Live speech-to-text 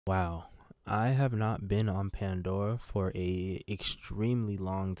Wow, I have not been on Pandora for a extremely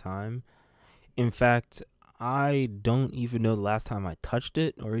long time. In fact, I don't even know the last time I touched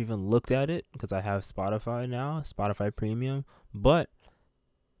it or even looked at it because I have Spotify now, Spotify Premium. But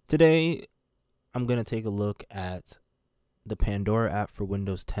today I'm going to take a look at the Pandora app for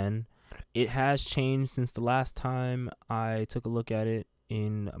Windows 10. It has changed since the last time I took a look at it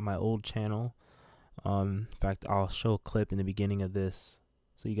in my old channel. In fact, I'll show a clip in the beginning of this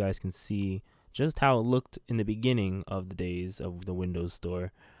so you guys can see just how it looked in the beginning of the days of the Windows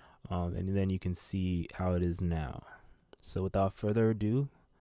Store. And then you can see how it is now. So without further ado,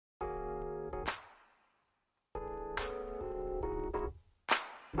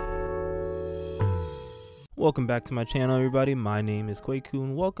 welcome back to my channel, everybody. My name is Kweku,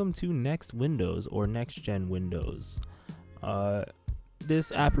 and welcome to Next Windows or Next Gen Windows.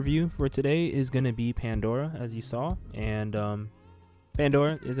 This app review for today is going to be Pandora, as you saw, and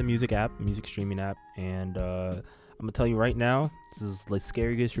Pandora is a music app, music streaming app, and I'm gonna tell you right now, this is the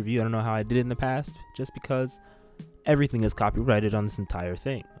scariest review. I don't know how I did it in the past, just because everything is copyrighted on this entire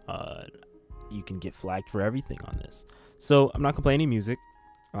thing. You can get flagged for everything on this. So I'm not gonna play any music.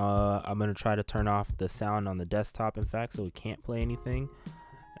 I'm gonna try to turn off the sound on the desktop, in fact, so we can't play anything.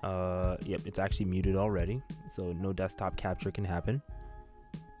 Yep, it's actually muted already, so no desktop capture can happen.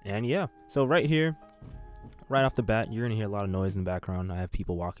 And yeah, so right here, right off the bat, you're gonna hear a lot of noise in the background. I have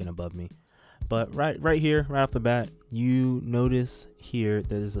people walking above me. But right here, right off the bat, you notice here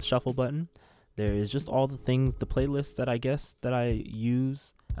there's a shuffle button. There is just all the things, the playlists that I guess that I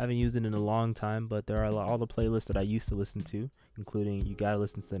use. I haven't used it in a long time, but there are all the playlists that I used to listen to, including you gotta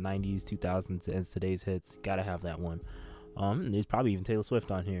listen to the 90s, 2000s, and today's hits. Gotta have that one. There's probably even Taylor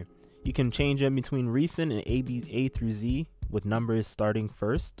Swift on here. You can change them between recent and A through Z with numbers starting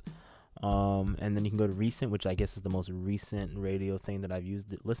first. And then you can go to recent, which I guess is the most recent radio thing that I've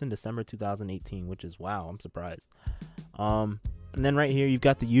used. Listen, December 2018, which is wow, I'm surprised. And then right here, you've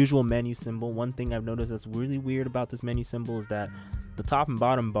got the usual menu symbol. One thing I've noticed that's really weird about this menu symbol is that the top and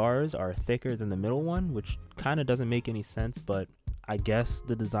bottom bars are thicker than the middle one, which kind of doesn't make any sense, but I guess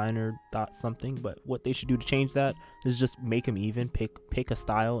the designer thought something. But what they should do to change that is just make them even, pick a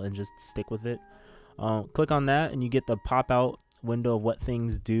style and just stick with it. Click on that and you get the pop out window of what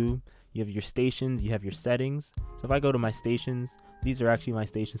things do. You have your stations, you have your settings. So if I go to my stations, these are actually my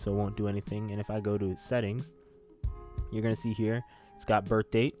stations, so it won't do anything. And if I go to settings, you're gonna see here, it's got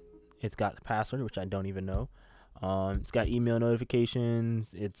birth date, it's got the password, which I don't even know. It's got email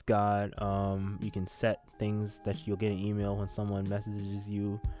notifications. It's got you can set things that you'll get an email when someone messages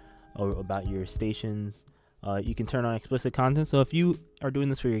you or about your stations. You can turn on explicit content. So if you are doing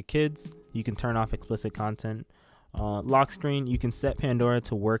this for your kids, you can turn off explicit content. Lock screen, you can set Pandora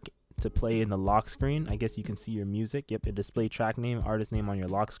to work to play in the lock screen. I guess you can see your music. Yep, it display track name, artist name on your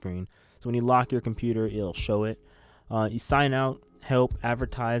lock screen. So when you lock your computer, it'll show it. You sign out, help,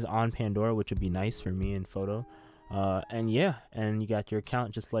 advertise on Pandora, which would be nice for me in photo. And yeah, and you got your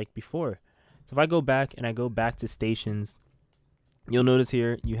account just like before. So if I go back and I go back to stations, you'll notice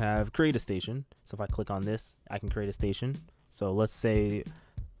here you have create a station. So if I click on this, I can create a station. So let's say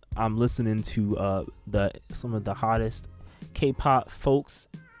I'm listening to some of the hottest K-pop folks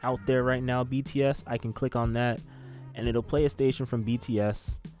out there right now, BTS. I can click on that and it'll play a station from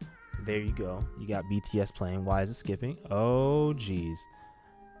BTS. There you go, you got BTS playing. Why is it skipping? Oh geez,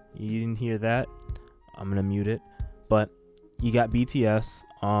 you didn't hear that. I'm gonna mute it, but you got BTS.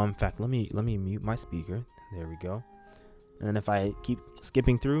 In fact, let me mute my speaker. There we go. And then if I keep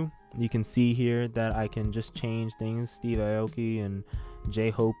skipping through, you can see here that I can just change things. Steve Aoki and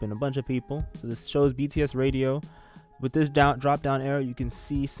J-Hope and a bunch of people. So this shows BTS radio. With this drop down arrow, you can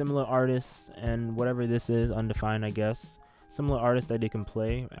see similar artists and whatever this is, undefined I guess. Similar artists that they can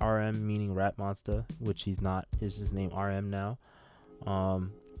play. RM meaning Rap Monster, which he's not. His just name RM now.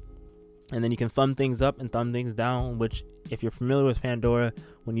 And then you can thumb things up and thumb things down, which if you're familiar with Pandora,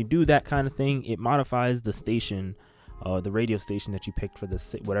 when you do that kind of thing, it modifies the station, the radio station that you picked for the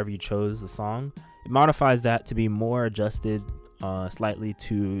whatever you chose, the song. It modifies that to be more adjusted slightly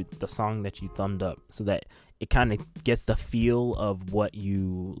to the song that you thumbed up, so that it kind of gets the feel of what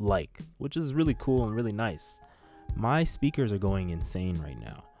you like, which is really cool and really nice. My speakers are going insane right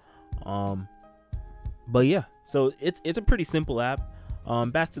now. But yeah, so it's a pretty simple app.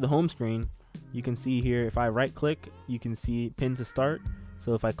 Back to the home screen, you can see here, if I right click, you can see pin to start.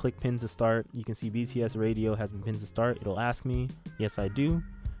 So if I click pin to start, you can see BTS radio has been pinned to start. It'll ask me, yes I do.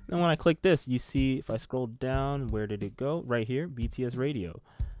 And when I click this, you see, if I scroll down, where did it go? Right here, BTS radio.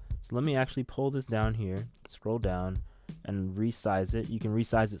 So let me actually pull this down here, scroll down and resize it. You can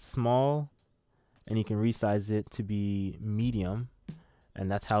resize it small and you can resize it to be medium.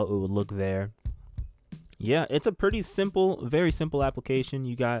 and that's how it would look there. Yeah, it's a pretty simple, very simple application.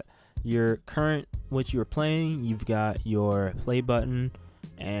 You got your current, what you're playing, you've got your play button,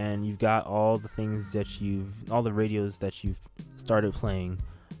 and you've got all the things that all the radios that you've started playing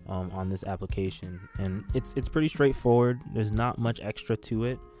on this application. And it's pretty straightforward. There's not much extra to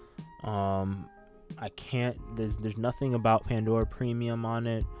it. There's nothing about Pandora Premium on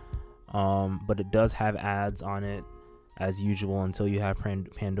it, but it does have ads on it as usual until you have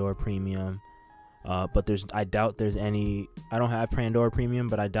Pandora Premium. But I doubt there's any. I don't have Pandora Premium,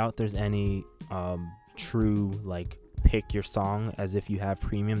 but I doubt there's any true like pick your song as if you have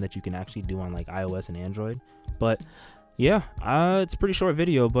Premium that you can actually do on like iOS and Android. But yeah, it's a pretty short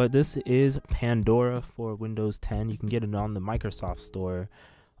video, but this is Pandora for Windows 10. You can get it on the Microsoft Store.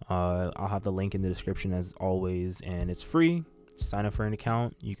 I'll have the link in the description as always, and it's free. Sign up for an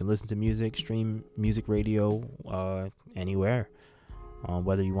account. You can listen to music, stream music, radio, anywhere.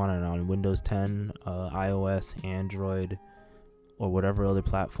 Whether you want it on Windows 10, iOS, Android, or whatever other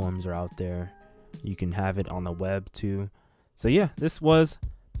platforms are out there. You can have it on the web too. So yeah, this was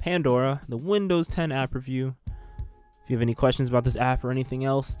Pandora, the Windows 10 app review. If you have any questions about this app or anything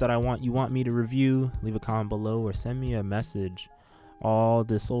else that you want me to review, leave a comment below or send me a message. All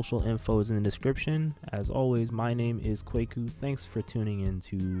the social info is in the description. As always, my name is Kweku. Thanks for tuning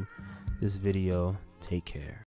into this video. Take care.